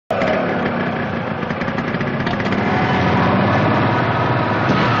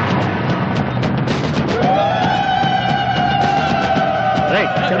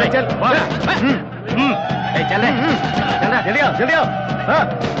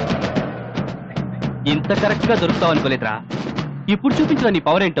ఇంత కరెక్ట్ గా దొరుకుతావు అనుకోలేదురా. ఇప్పుడు చూపించిన నీ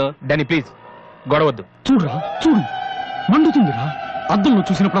పవర్ ఏంటో. Danny please గొడవద్దు. చూడురా చూడు, మండుతుందిరా. అద్దంలో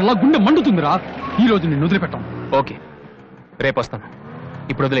చూసినప్పుడల్లా గుండె మండుతుందిరా. ఈ రోజు నేను వదిలిపెట్టాను. ఓకే, రేపు వస్తాను.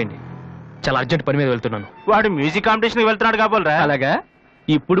 ఇప్పుడు వదిలేండి, చాలా అర్జెంట్ పని మీద వెళ్తున్నాను. వాడు మ్యూజిక్ కాంపిటీషన్ వెళ్తున్నాడు కాబోలరా. అలాగా,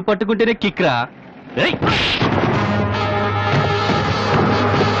 ఇప్పుడు పట్టుకుంటేనే కిక్ రా.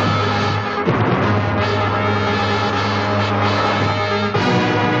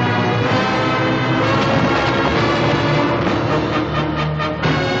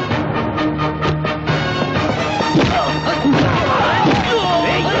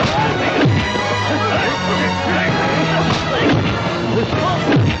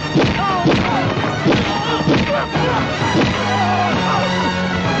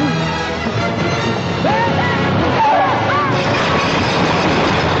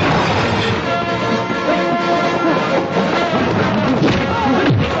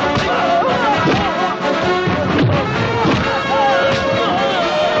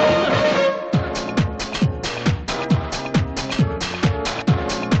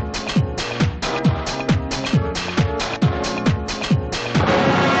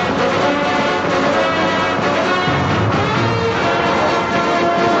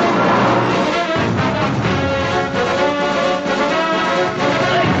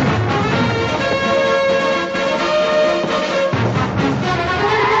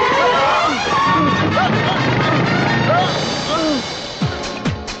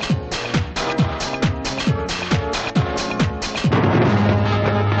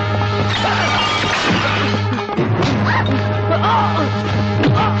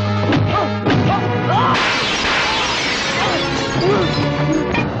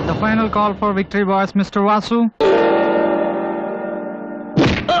 Final call for victory, boys. Mr. Vasu.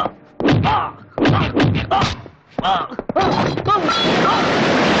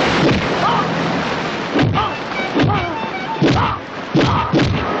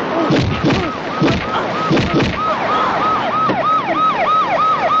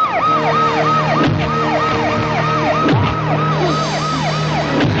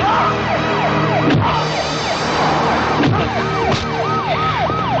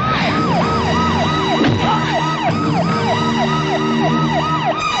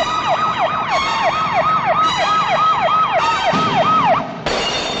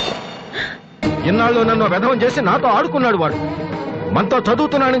 ఇన్నాళ్ళు నన్ను వెధవం చేసి నాతో ఆడుకున్నాడు. వాడు మనతో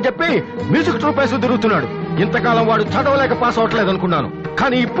చదువుతున్నానని చెప్పి మ్యూజిక్ ట్రూప్ వేసి తిరుగుతున్నాడు. ఇంతకాలం వాడు చదవలేక పాస్ అవట్లేదు అనుకున్నాను,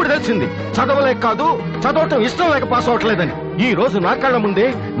 కానీ ఇప్పుడు తెలిసింది చదవలేక కాదు, చదవటం ఇష్టం లేక పాస్ అవట్లేదని. ఈ రోజు నా కళ్ళ ముందే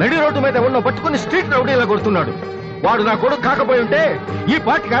నడి రోడ్డు మీద ఉన్న పట్టుకుని స్ట్రీట్ రౌడీలా కొడుతున్నాడు. వాడు నా కొడుకు కాకపోయి ఉంటే ఈ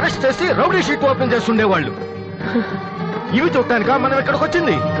పార్టీకి అరెస్ట్ చేసి రౌడీ షీట్ ఓపెన్ చేస్తుండేవాళ్ళు. ఇవి చూడటానికా మనం ఇక్కడికి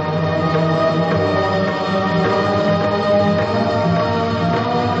వచ్చింది?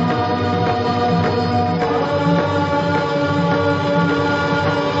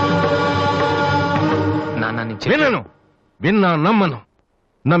 వినను, విన్నా నమ్మను,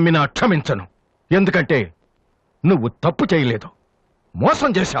 నమ్మినా క్షమించను. ఎందుకంటే నువ్వు తప్పు చేయలేదు, మోసం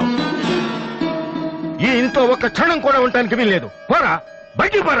చేశావు. ఈ ఇంట్లో ఒక్క క్షణం కూడా ఉండటానికి వీల్లేదు. పోరా,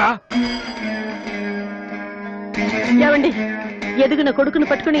 బయటికి పోరా. ఏమండి, ఎదుగున కొడుకును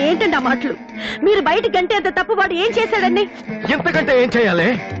పట్టుకుని ఏంటండి ఆ మాటలు? మీరు బయటికి గంటే అంత తప్పు వాడు ఏం చేశాడండి? ఇంతకంటే ఏం చేయాలి?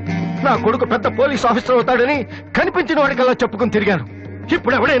 నా కొడుకు పెద్ద పోలీస్ ఆఫీసర్ అవుతాడని కనిపించిన వాడికల్లా చెప్పుకుని తిరిగాను.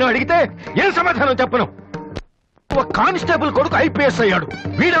 ఇప్పుడు ఎవడైనా అడిగితే ఏం సమాధానం చెప్పను. ఒక కానిస్టేబుల్ కొడుకు ఐపీఎస్ అయ్యాడు.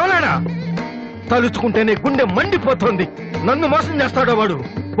 వీడెవలాడా? తలుచుకుంటేనే గుండె మండిపోతుంది. నన్ను మోసం చేస్తాడో వాడు.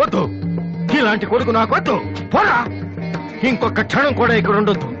 వద్దు, ఇలాంటి కొడుకు నాకు వద్దు. పోరా, ఇంకొక క్షణం కూడా ఇక్కడ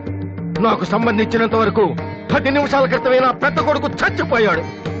ఉండొద్దు. నాకు సంబంధించినంత వరకు 10 నిమిషాల క్రితమే నా పెద్ద కొడుకు చచ్చిపోయాడు.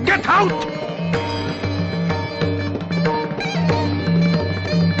 Get out.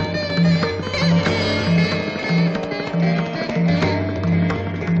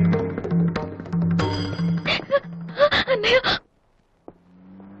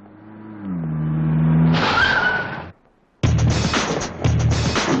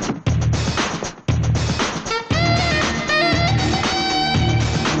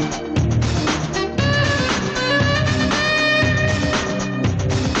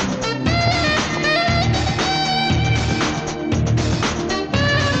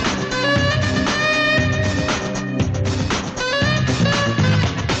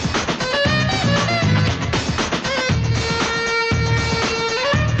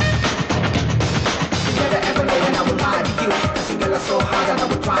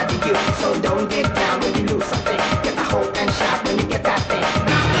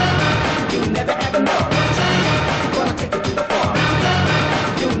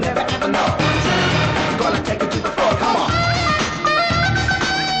 Gonna take it to the floor, come on.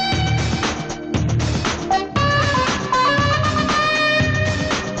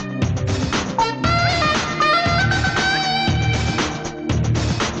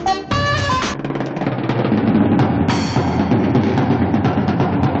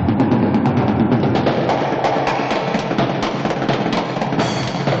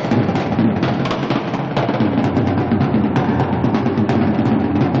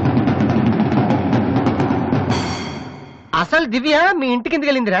 దివ్య మీ ఇంటికి ఎందుకు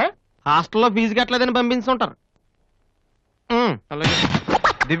వెళ్ళిందిరా? హాస్టల్లో ఫీజు కట్టలేదని పంపించుంటారు.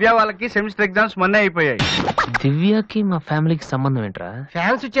 దివ్య వాళ్ళకి సెమిస్టర్ ఎగ్జామ్స్ మొన్నే అయిపోయాయి. దివ్యకి మా ఫ్యామిలీకి సంబంధం ఏంట్రా?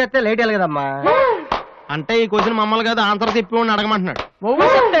 ఫ్యాన్స్ చేస్తే లేట్ అయ్యాలి కదమ్మా. అంటే ఈ క్వశ్చన్ మమ్మల్ని కాదు ఆన్సర్ చెప్పి అడగమంటున్నాడు. ఓ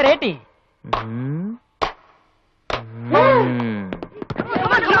చెప్తారేటి?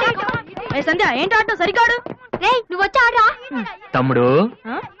 సంధ్య ఏంటి ఆటో సరికాడు? నువ్వు వచ్చి ఆడరా. తమ్ముడు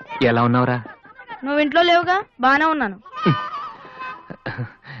ఎలా ఉన్నావురా? నువ్వు ఇంట్లో లేవుగా. బానే ఉన్నాను.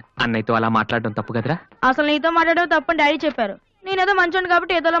 అన్నయ్యతో అలా మాట్లాడడం తప్పు కదరా? అసలు నీతో మాట్లాడడం తప్పని డాడీ చెప్పారు. నేనేదో మంచోండి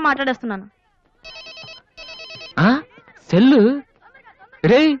కాబట్టి ఏదోలా మాట్లాడేస్తున్నాను. సెల్లు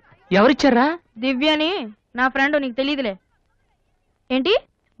రే ఎవరిచ్చారా? దివ్యని, నా ఫ్రెండ్. నీకు తెలియదులే. ఏంటి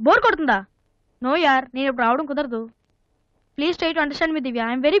బోర్ కొడుతుందా? నో యార్, నేను ఇప్పుడు రావడం కుదరదు. Please try to understand me Divya.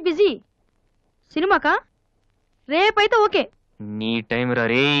 I'm very busy. సినిమాకా? రేపైతే ఓకే. నీ టైం రా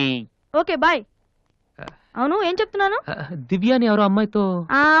రే. Okay bye. అవును ఏం చెప్తున్నాను? దివ్య అని ఎవరో అమ్మాయితో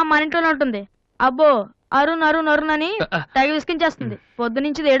మన ఇంట్లోనే ఉంటుంది. అబ్బో అరుణ్ అరుణ్ అరుణ్ అని తెగ విసికించేస్తుంది. పొద్దు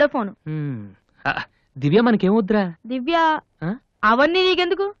నుంచి ఏడో ఫోను. దివ్య మనకేమొద్దురా? దివ్య అవన్నీ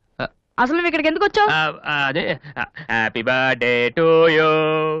నీకెందుకు? అసలు నువ్వు ఇక్కడికి ఎందుకు వచ్చావు? అదే happy birthday to you,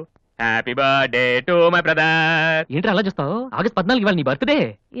 happy birthday to my brother. ఏంటి అలా చూస్తావు? ఆగస్ట్ 14 ఇవాళ నీ బర్త్డే.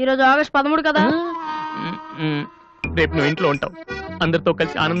 ఈ రోజు ఆగస్ట్ 13 కదా. రేపు నువ్వు ఇంట్లో ఉంటావు. అందరితో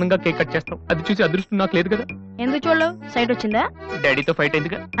కలిసి ఆనందంగా కేక్ కట్ చేస్తావు. అది చూసి అదృష్టం నాకు లేదు కదా. ఎందుకు చూడలేవు? సైట్ వచ్చిందా? డాడీతో ఫైట్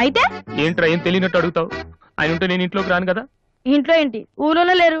అయిందిగా. అయితే ఏంట్రా ఏం తెలియనట్టు అడుగుతావు? ఆయన ఉంటే నేను ఇంట్లోకి రాను కదా. ఇంట్లో ఏంటి?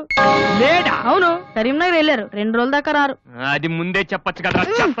 ఊళ్ళోనే లేరు. లేడా? అవును, కరీంనగర్ వెళ్ళారు. 2 రోజుల దాకా రారు. అది ముందే చెప్పచ్చు కదా.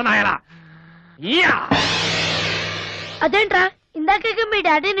 చెప్పనాయలా అదేంట్రా, ఇందాక మీ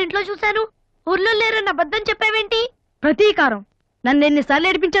డాడీని ఇంట్లో చూశాను, ఊర్లో లేరన్న అబద్ధం చెప్పావేంటి? ప్రతీకారం. నన్ను ఎన్నిసార్లు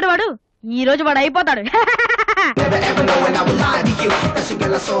ఏడిపించాడు వాడు. ఈ రోజు వాడు అయిపోతాడు.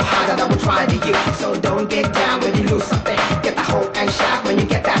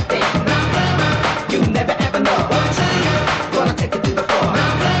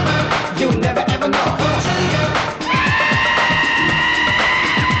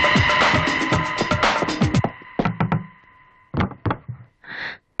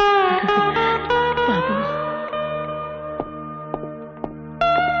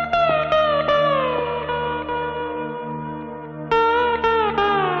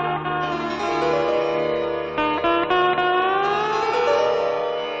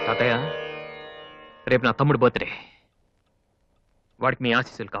 తాతయ్య, రేపు నా తమ్ముడు బర్త్డే. వాడికి మీ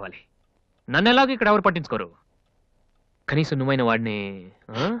ఆశీస్సులు కావాలి. నన్ను ఎలాగో ఇక్కడ ఎవరు పట్టించుకోరు. కనీసం నువ్వైన వాడిని.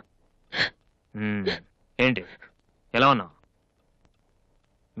 ఏంటి ఎలా ఉన్నావు?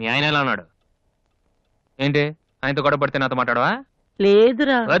 మీ ఆయన ఎలా ఉన్నాడు? ఏంటి ఆయనతో గొడవ పడితే నాతో మాట్లాడవా?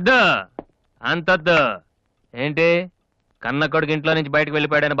 లేదురా. వద్దు, అంతొద్దు. ఏంటి కన్న కొడుకు ఇంట్లో నుంచి బయటకు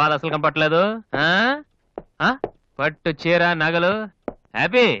వెళ్ళిపోయాడని బాధ అసలు కనపట్లేదు. పట్టు చీర నగలు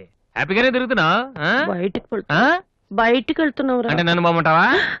హ్యాపీగానే తిరుగుతున్నావు. బయటికి వెళ్తున్నావు అంటే నన్ను బాగుంటావా?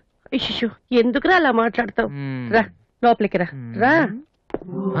 ఎందుకురా అలా మాట్లాడతావు? రా లోపలికి రా. రా.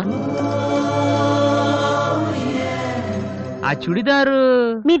 ఆ చుడిదారు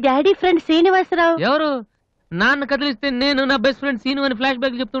మీ డాడీ ఫ్రెండ్ శ్రీనివాసరావు. ఎవరు? నాన్న కదిలిస్తే నేను నా బెస్ట్ ఫ్రెండ్ సీను అని ఫ్లాష్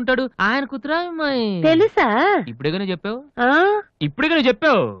బ్యాక్ చెప్తుంటాడు. ఆయన కూతురా? తెలుసా? ఇప్పుడేగానే చెప్పావు. ఇప్పుడేగానే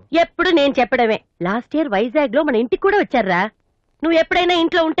చెప్పావు. ఎప్పుడు నేను చెప్పడమే. లాస్ట్ ఇయర్ వైజాగ్ లో మన ఇంటికి కూడా వచ్చారా. నువ్వు ఎప్పుడైనా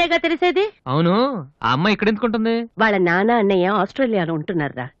ఇంట్లో ఉంటేగా తెలిసేది. అవును, ఆ అమ్మాయి ఇక్కడ ఎందుకుంటుంది? వాళ్ళ నాన్న అన్నయ్య ఆస్ట్రేలియాలో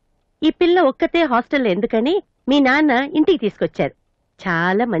ఉంటున్నారా. ఈ పిల్ల ఒక్కతే హాస్టల్లో ఎందుకని మీ నాన్న ఇంటికి తీసుకొచ్చారు.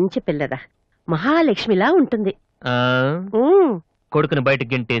 చాలా మంచి పిల్లరా, మహాలక్ష్మిలా ఉంటుంది. కొడుకుని బయటకు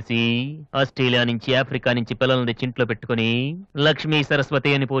గెంటేసి ఆస్ట్రేలియా నుంచి ఆఫ్రికా నుంచి పిల్లల్ని తెచ్చి ఇంట్లో పెట్టుకుని లక్ష్మీ సరస్వతి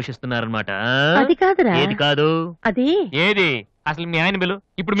అని పోషిస్తున్నారన్నమాట. అది కాదురా. ఏది కాదు? అది ఏది? అసలు మీ ఆయన బిలు.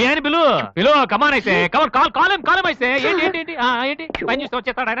 ఇప్పుడు మీ ఆయన బిలు కమాన్ అయితే కమాన్ కాలం అయితే ఏంటి ఏంటి ఏంటి ఏంటి పని చూస్తే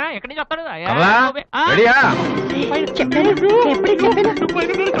వచ్చేస్తాడు ఆయన. ఎక్కడి నుంచి వస్తాడు?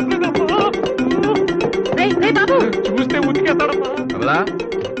 చూస్తే ఉతికేస్తాడమ్మా.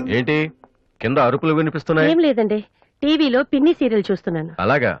 ఏంటి కింద అరుపులు వినిపిస్తున్నాయి? ఏం లేదండి, టీవీలో పిన్ని సీరియల్ చూస్తున్నాను.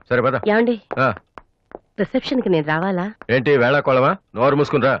 అలాగా, సరే పద. ఏమండి, రిసెప్షన్ కి నేను రావాలా? ఏంటి వేళాకోళమా? నోరు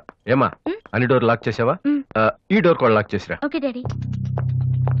మూసుకునిరా. ఏమా అన్ని డోర్ లాక్ చేసావా? ఈ డోర్ కూడా లాక్ చేసిరా. Okay daddy.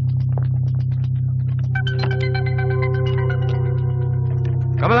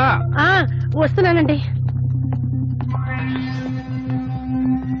 కమలా వస్తున్నానండి.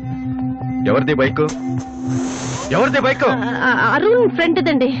 ఎవరిది బైక్? ఎవరిది బైక్? అరుణ్ ఫ్రెండ్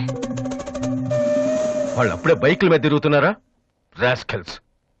దండి. వాళ్ళు అప్పుడే బైకుల మీద తిరుగుతున్నారా? రాస్కల్స్.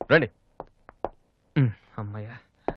 రండి. అమ్మయ్యా,